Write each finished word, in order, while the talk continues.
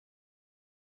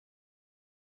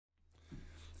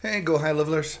Hey, Go High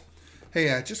Levelers.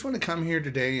 Hey, I just want to come here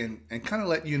today and kind of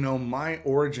let you know my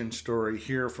origin story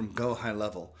here from Go High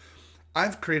Level.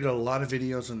 I've created a lot of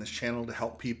videos on this channel to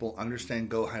help people understand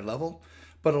Go High Level,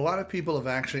 but a lot of people have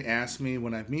actually asked me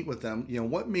when I meet with them,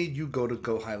 what made you go to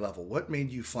Go High Level? What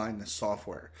made you find this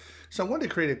software? So I wanted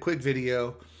to create a quick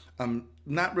video. I'm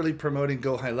not really promoting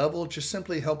Go High Level, just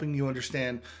simply helping you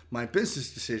understand my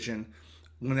business decision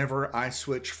whenever I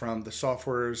switch from the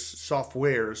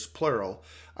softwares plural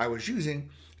I was using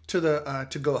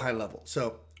to Go High Level.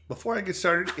 So before I get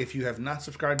started, if you have not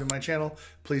subscribed to my channel,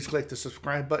 please click the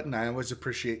subscribe button. I always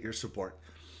appreciate your support.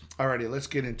 Alrighty, let's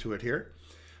get into it here.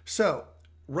 So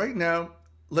right now,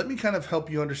 let me kind of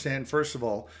help you understand. First of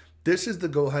all, this is the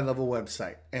Go High Level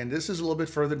website, and this is a little bit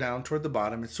further down toward the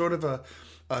bottom. It's sort of a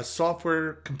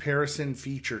software comparison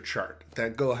feature chart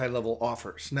that Go High Level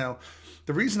offers. Now,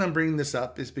 the reason I'm bringing this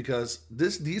up is because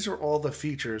these are all the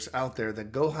features out there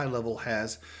that Go High Level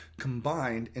has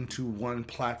combined into one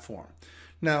platform.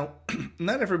 Now,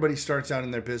 not everybody starts out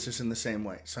in their business in the same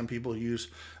way. Some people use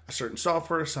a certain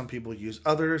software, some people use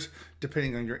others,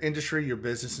 depending on your industry, your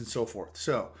business, and so forth.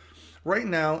 So right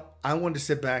now, I wanted to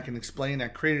sit back and explain. I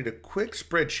created a quick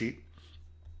spreadsheet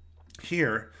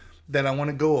here that I want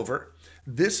to go over.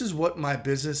 This is what my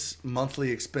business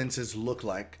monthly expenses look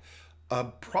like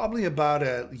probably about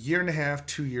a year and a half,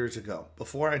 2 years ago,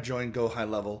 before I joined Go High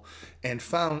Level and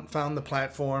found the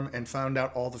platform and found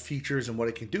out all the features and what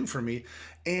it can do for me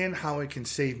and how it can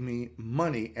save me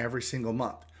money every single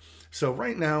month. So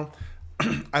right now,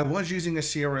 I was using a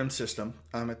CRM system.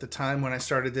 At the time when I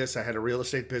started this, I had a real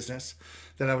estate business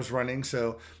that I was running.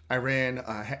 So I needed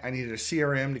a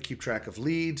CRM to keep track of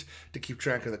leads, to keep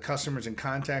track of the customers and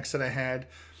contacts that I had.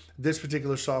 This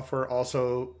particular software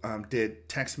also did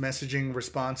text messaging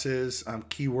responses,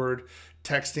 keyword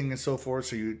texting and so forth.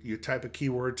 So you type a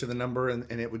keyword to the number and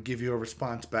it would give you a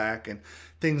response back and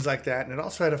things like that. And it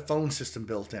also had a phone system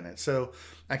built in it. So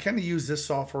I kind of used this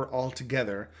software all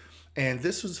together. And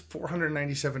this was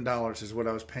 $497 is what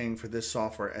I was paying for this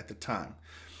software at the time.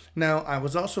 Now, I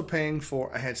was also paying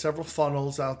I had several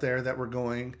funnels out there that were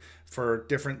going for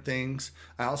different things.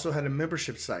 I also had a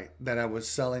membership site that I was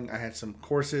selling. I had some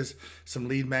courses, some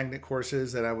lead magnet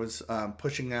courses that I was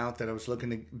pushing out, that I was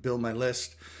looking to build my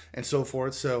list and so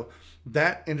forth. So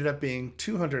that ended up being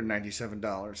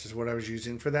 $297 is what I was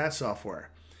using for that software.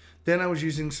 Then I was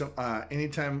using some,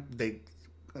 anytime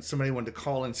somebody wanted to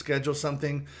call and schedule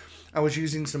something, I was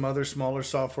using some other smaller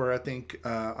software. I think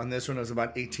on this one it was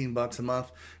about 18 bucks a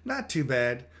month. Not too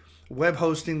bad. Web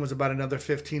hosting was about another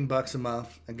 15 bucks a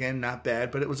month. Again, not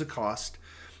bad, but it was a cost.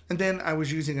 And then I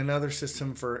was using another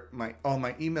system for all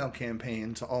my email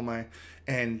campaigns,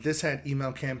 and this had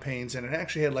email campaigns, and it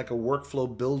actually had like a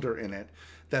workflow builder in it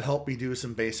that helped me do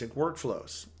some basic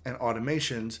workflows and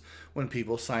automations when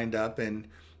people signed up, and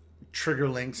trigger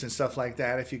links and stuff like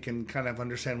that, if you can kind of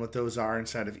understand what those are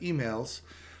inside of emails.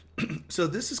 So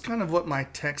this is kind of what my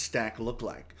tech stack looked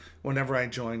like whenever I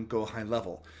joined Go High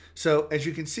Level. So as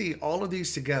you can see, all of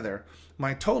these together,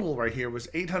 my total right here was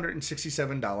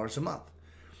 $867 a month.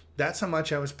 That's how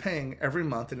much I was paying every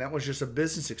month, and that was just a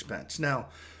business expense. Now,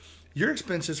 your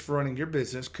expenses for running your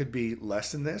business could be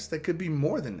less than this. They could be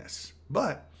more than this.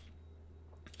 But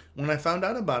when I found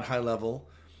out about High Level,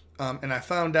 and I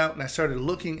found out and I started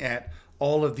looking at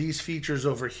all of these features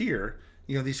over here,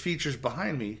 these features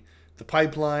behind me, the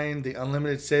pipeline, the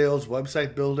unlimited sales,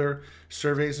 website builder,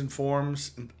 surveys and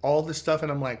forms, and all this stuff.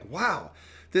 And I'm like, wow,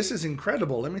 this is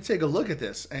incredible. Let me take a look at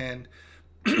this. And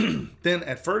then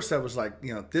at first I was like,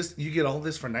 you get all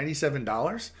this for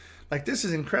 $97? Like, this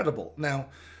is incredible. Now,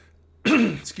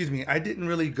 excuse me, I didn't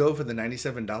really go for the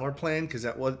 $97 plan because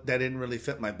that didn't really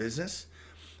fit my business.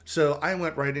 So I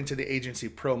went right into the Agency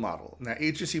Pro model. Now,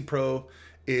 Agency Pro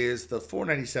is the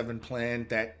 $497 plan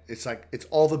that it's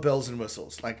all the bells and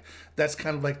whistles. Like, that's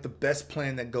kind of like the best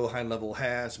plan that Go High Level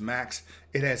has. Max,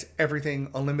 it has everything,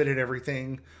 unlimited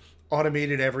everything,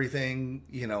 automated everything,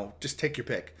 just take your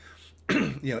pick.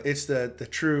 It's the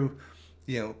true,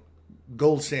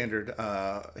 gold standard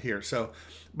here. So,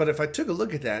 but if I took a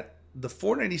look at that, the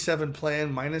 $497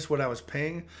 plan minus what I was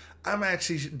paying, I'm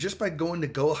actually, just by going to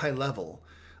Go High Level,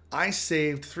 I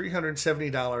saved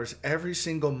 $370 every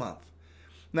single month.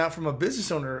 Now, from a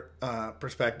business owner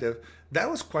perspective, that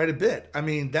was quite a bit. I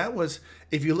mean, that was,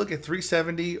 if you look at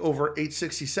 370 over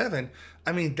 867,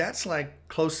 I mean, that's like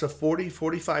close to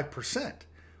 45%.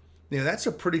 That's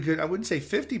a pretty good, I wouldn't say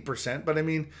 50%, but I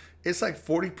mean, it's like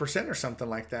 40% or something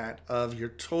like that of your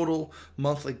total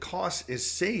monthly cost is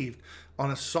saved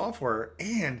on a software,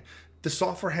 and the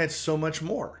software had so much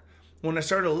more. When I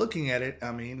started looking at it,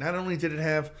 I mean, not only did it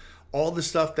have all the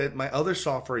stuff that my other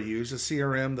software used, the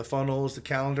CRM, the funnels, the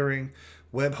calendaring,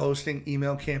 web hosting,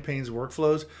 email campaigns,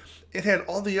 workflows. It had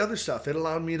all the other stuff. It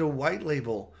allowed me to white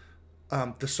label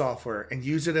the software and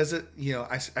use it as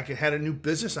I could had a new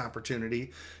business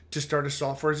opportunity to start a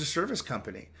software as a service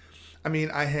company. I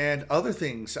mean, I had other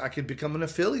things. I could become an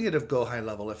affiliate of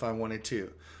Gohighlevel if I wanted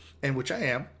to, and which I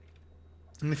am.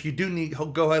 And if you do need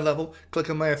Gohighlevel, click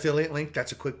on my affiliate link.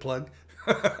 That's a quick plug.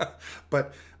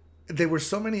 But there were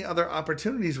so many other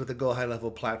opportunities with the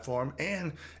Gohighlevel platform,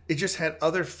 and it just had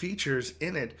other features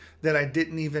in it that I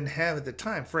didn't even have at the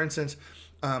time. For instance,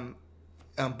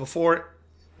 before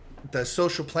the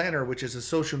social planner, which is a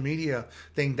social media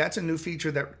thing, that's a new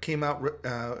feature that came out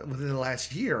within the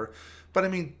last year. But I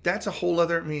mean, that's a whole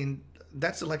other,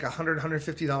 that's like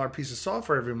 $150 piece of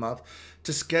software every month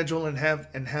to schedule and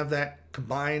have that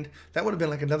combined. That would have been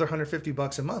like another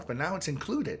 $150 a month, but now it's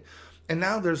included. And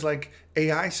now there's like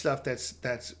AI stuff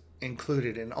that's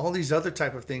included and all these other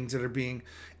type of things that are being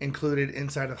included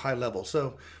inside of Highlevel.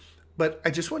 So, but I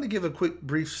just want to give a quick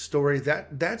brief story.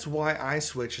 That's why I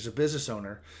switched as a business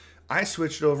owner. I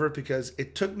switched over because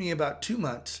it took me about 2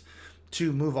 months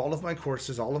to move all of my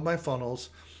courses, all of my funnels,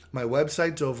 my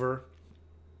website's over,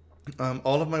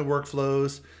 all of my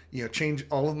workflows, change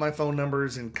all of my phone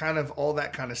numbers and kind of all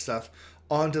that kind of stuff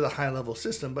onto the Highlevel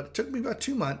system. But it took me about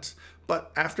 2 months.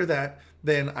 But after that,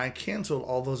 then I canceled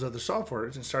all those other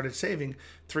softwares and started saving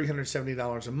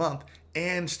 $370 a month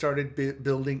and started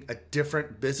building a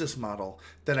different business model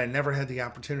that I never had the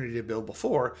opportunity to build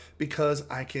before, because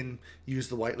I can use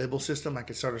the white label system. I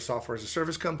can start a software as a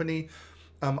service company.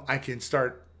 I can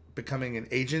start becoming an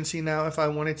agency now if I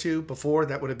wanted to. Before,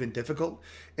 that would have been difficult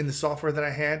in the software that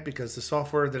I had, because the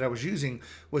software that I was using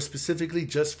was specifically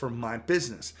just for my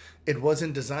business. It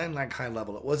wasn't designed like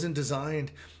Highlevel. It wasn't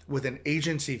designed with an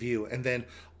agency view and then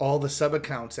all the sub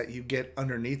accounts that you get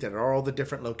underneath it, or all the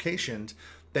different locations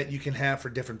that you can have for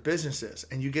different businesses.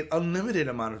 And you get unlimited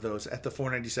amount of those at the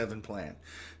 $497 plan.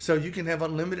 So you can have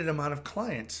unlimited amount of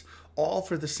clients, all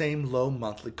for the same low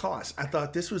monthly cost. I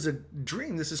thought this was a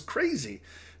dream. This is crazy,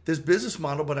 this business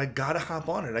model, but I got to hop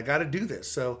on it. I got to do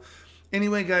this. So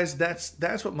anyway, guys,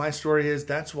 that's what my story is.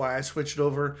 That's why I switched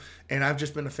over, and I've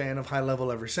just been a fan of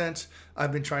Highlevel ever since.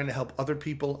 I've been trying to help other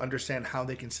people understand how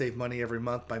they can save money every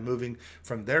month by moving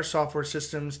from their software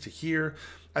systems to here.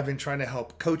 I've been trying to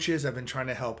help coaches. I've been trying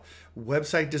to help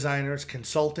website designers,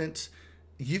 consultants.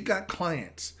 You've got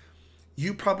clients.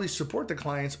 You probably support the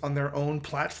clients on their own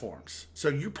platforms. So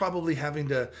you're probably having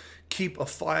to keep a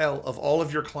file of all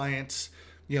of your clients'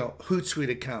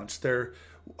 Hootsuite accounts, their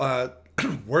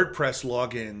WordPress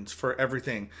logins for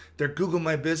everything, their Google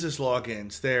My Business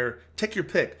logins, their take your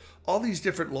pick, all these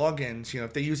different logins.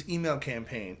 If they use email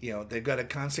campaign, they've got a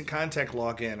constant contact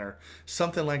login or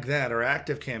something like that, or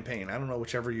active campaign. I don't know,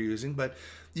 whichever you're using, but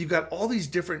you've got all these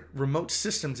different remote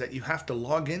systems that you have to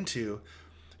log into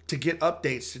to get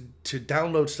updates, to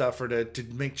download stuff, or to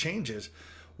make changes.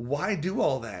 Why do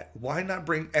all that? Why not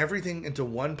bring everything into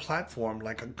one platform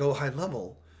like a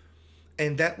Gohighlevel?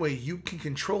 And that way you can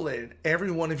control it, and every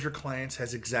one of your clients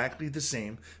has exactly the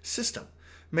same system.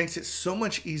 Makes it so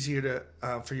much easier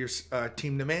for your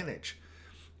team to manage.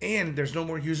 And there's no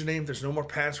more username, there's no more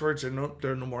passwords,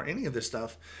 there's no more any of this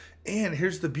stuff. And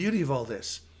here's the beauty of all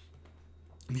this.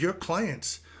 Your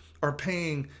clients are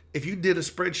paying, if you did a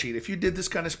spreadsheet, if you did this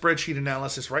kind of spreadsheet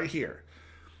analysis right here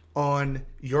on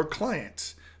your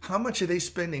clients, how much are they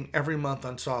spending every month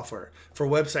on software for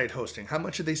website hosting? How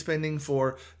much are they spending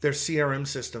for their CRM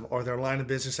system or their line of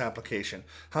business application?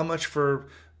 How much for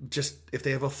just if they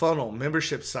have a funnel,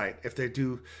 membership site, if they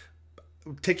do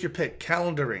take your pick,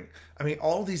 calendaring? I mean,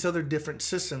 all these other different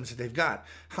systems that they've got.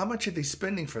 How much are they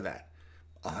spending for that?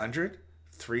 $100,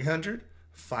 $300,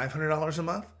 $500 a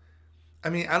month? I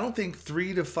mean, I don't think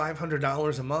 $300 to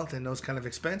 $500 a month in those kind of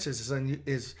expenses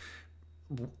is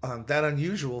that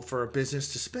unusual for a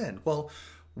business to spend. Well,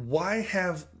 why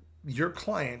have your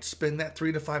clients spend that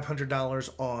 $300 to $500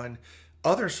 on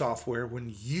other software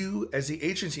when you, as the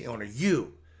agency owner,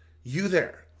 you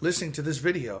there listening to this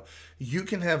video, you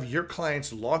can have your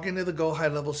clients log into the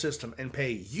Gohighlevel system and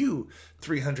pay you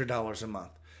 $300 a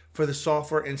month for the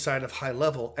software inside of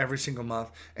Highlevel every single month,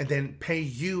 and then pay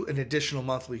you an additional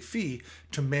monthly fee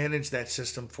to manage that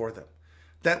system for them.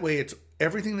 That way it's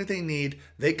everything that they need.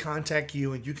 They contact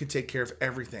you and you can take care of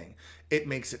everything. It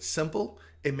makes it simple.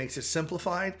 It makes it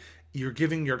simplified. You're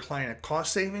giving your client a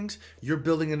cost savings. You're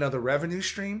building another revenue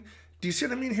stream. Do you see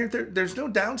what I mean here? There's no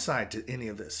downside to any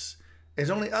of this. There's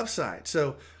only upside.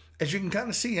 So as you can kind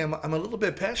of see, I'm a little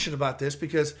bit passionate about this,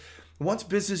 because once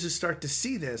businesses start to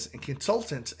see this, and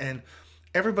consultants and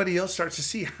everybody else starts to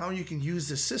see how you can use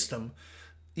this system,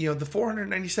 the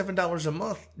 $497 a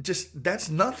month, just that's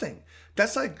nothing.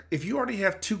 That's like if you already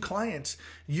have 2 clients,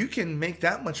 you can make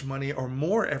that much money or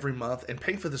more every month and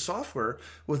pay for the software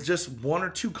with just 1 or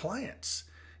 2 clients.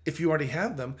 If you already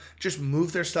have them, just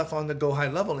move their stuff on the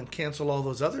Gohighlevel and cancel all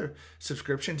those other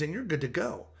subscriptions and you're good to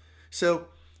go. So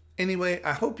anyway,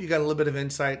 I hope you got a little bit of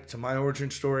insight to my origin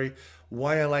story,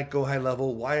 why I like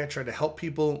Gohighlevel, why I try to help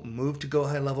people move to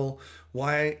Gohighlevel,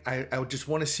 why I would just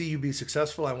want to see you be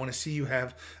successful. I want to see you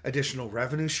have additional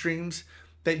revenue streams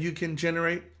that you can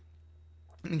generate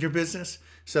in your business.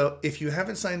 So if you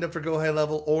haven't signed up for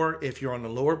Gohighlevel, or if you're on the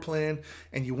lower plan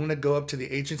and you want to go up to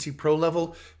the agency pro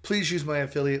level, please use my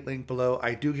affiliate link below.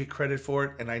 I do get credit for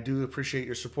it and I do appreciate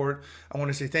your support. I want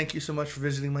to say thank you so much for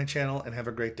visiting my channel and have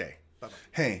a great day. Bye-bye.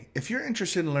 Hey, if you're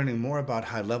interested in learning more about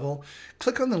Highlevel,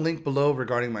 click on the link below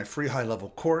regarding my free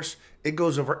Highlevel course. It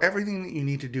goes over everything that you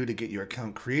need to do to get your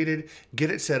account created, get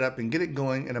it set up, and get it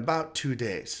going in about 2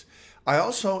 days. I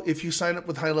also, if you sign up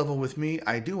with Highlevel with me,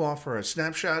 I do offer a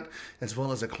snapshot as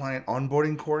well as a client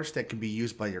onboarding course that can be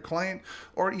used by your client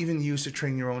or even used to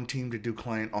train your own team to do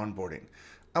client onboarding.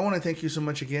 I want to thank you so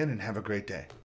much again and have a great day.